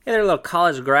Hey there, little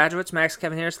college graduates. Max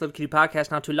Kevin here. Sleep Kitty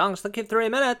Podcast. Not too long. Just keep 3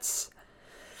 minutes.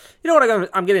 You know what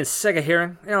I'm getting sick of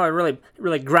hearing? You know, it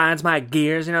really grinds my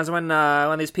gears. You know, is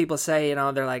when these people say, you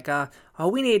know, they're like, oh,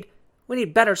 we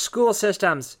need better school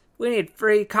systems. We need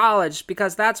free college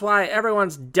because that's why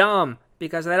everyone's dumb,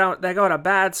 because they go to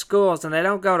bad schools and they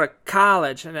don't go to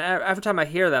college. And every time I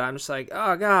hear that, I'm just like,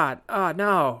 oh God, oh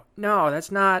no,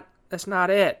 that's not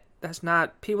it. That's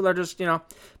not. People are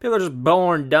just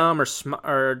born dumb or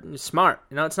smart.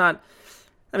 You know, it's not.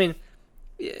 I mean,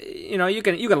 you know, you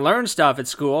can learn stuff at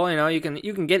school. You know, you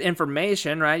can get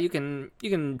information, right? You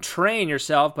can train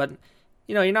yourself, but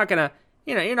you know, you're not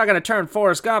gonna turn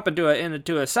Forrest Gump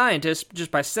into a scientist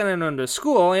just by sending him to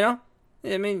school. You know,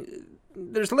 I mean,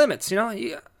 there's limits. You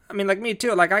know, I mean, like me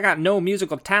too. Like, I got no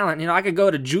musical talent. You know, I could go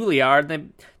to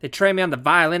Juilliard. They train me on the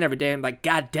violin every day. And I'm like,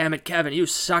 God damn it, Kevin, you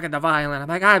suck at the violin. I'm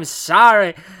like, I'm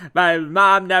sorry, my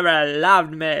mom never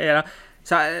loved me. You know,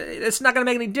 so it's not gonna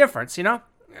make any difference. You know,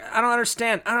 I don't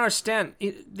understand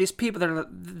these people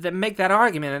that make that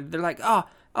argument. And they're like, oh,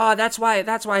 that's why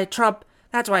Trump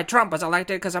was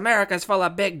elected, because America's full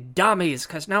of big dummies,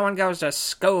 because no one goes to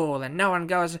school and no one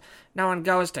goes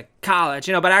to college,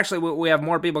 you know. But actually, we have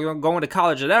more people going to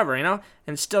college than ever, you know,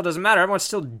 and it still doesn't matter. Everyone's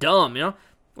still dumb, you know.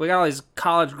 We got all these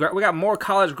we got more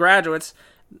college graduates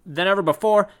than ever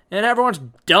before, and everyone's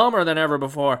dumber than ever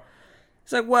before.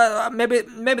 It's like, well, maybe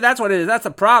that's what it is. That's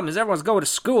the problem, is everyone's going to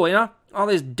school, you know. All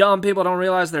these dumb people don't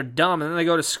realize they're dumb, and then they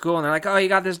go to school, and they're like, oh, you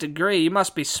got this degree, you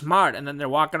must be smart. And then they're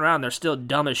walking around, they're still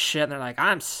dumb as shit, and they're like,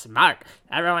 I'm smart.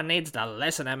 Everyone needs to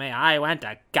listen to me. I went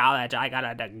to college, I got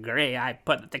a degree, I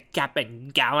put the cap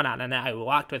and gown on, and I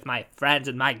walked with my friends,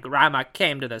 and my grandma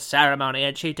came to the ceremony,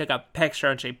 and she took a picture,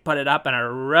 and she put it up in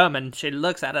her room, and she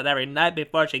looks at it every night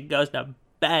before she goes to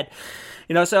bed.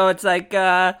 You know, so it's like,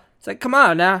 come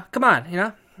on, you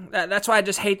know. That's why I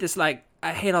just hate this, like,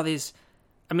 I hate all these.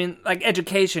 I mean, like,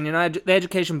 education, you know, the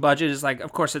education budget is, like,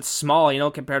 of course, it's small, you know,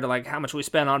 compared to, like, how much we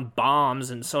spend on bombs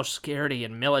and Social Security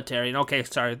and military. And, okay,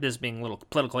 sorry, this being a little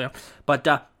political, you know. But,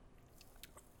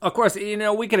 of course, you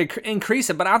know, we could increase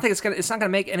it, but I don't think it's not going to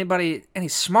make anybody any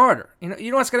smarter. You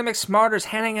know what's going to make smarter is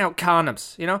handing out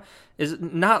condoms, you know,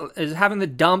 is having the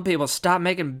dumb people stop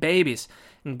making babies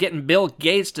and getting Bill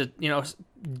Gates to, you know,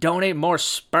 donate more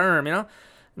sperm, you know.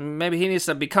 Maybe he needs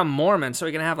to become Mormon so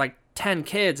he can have, like, 10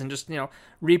 kids and just, you know,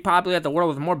 repopulate the world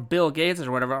with more Bill Gates or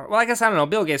whatever. Well, I guess, I don't know,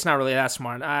 Bill Gates not really that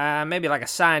smart. Maybe like a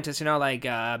scientist, you know, like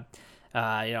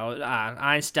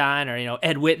Einstein, or, you know,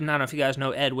 Ed Witten. I don't know if you guys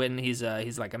know Ed Witten. He's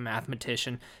like a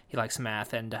mathematician. He likes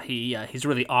math, and he's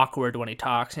really awkward when he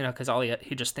talks, you know, because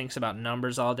he just thinks about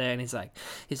numbers all day. And he's like,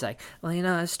 well, you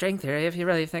know, string theory, if you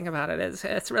really think about it,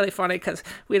 it's really funny because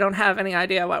we don't have any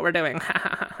idea what we're doing.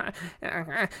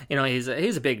 You know, he's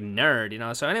a big nerd, you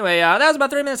know. So anyway, that was about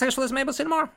 3 minutes. Thanks for listening. Maybe we'll see you tomorrow.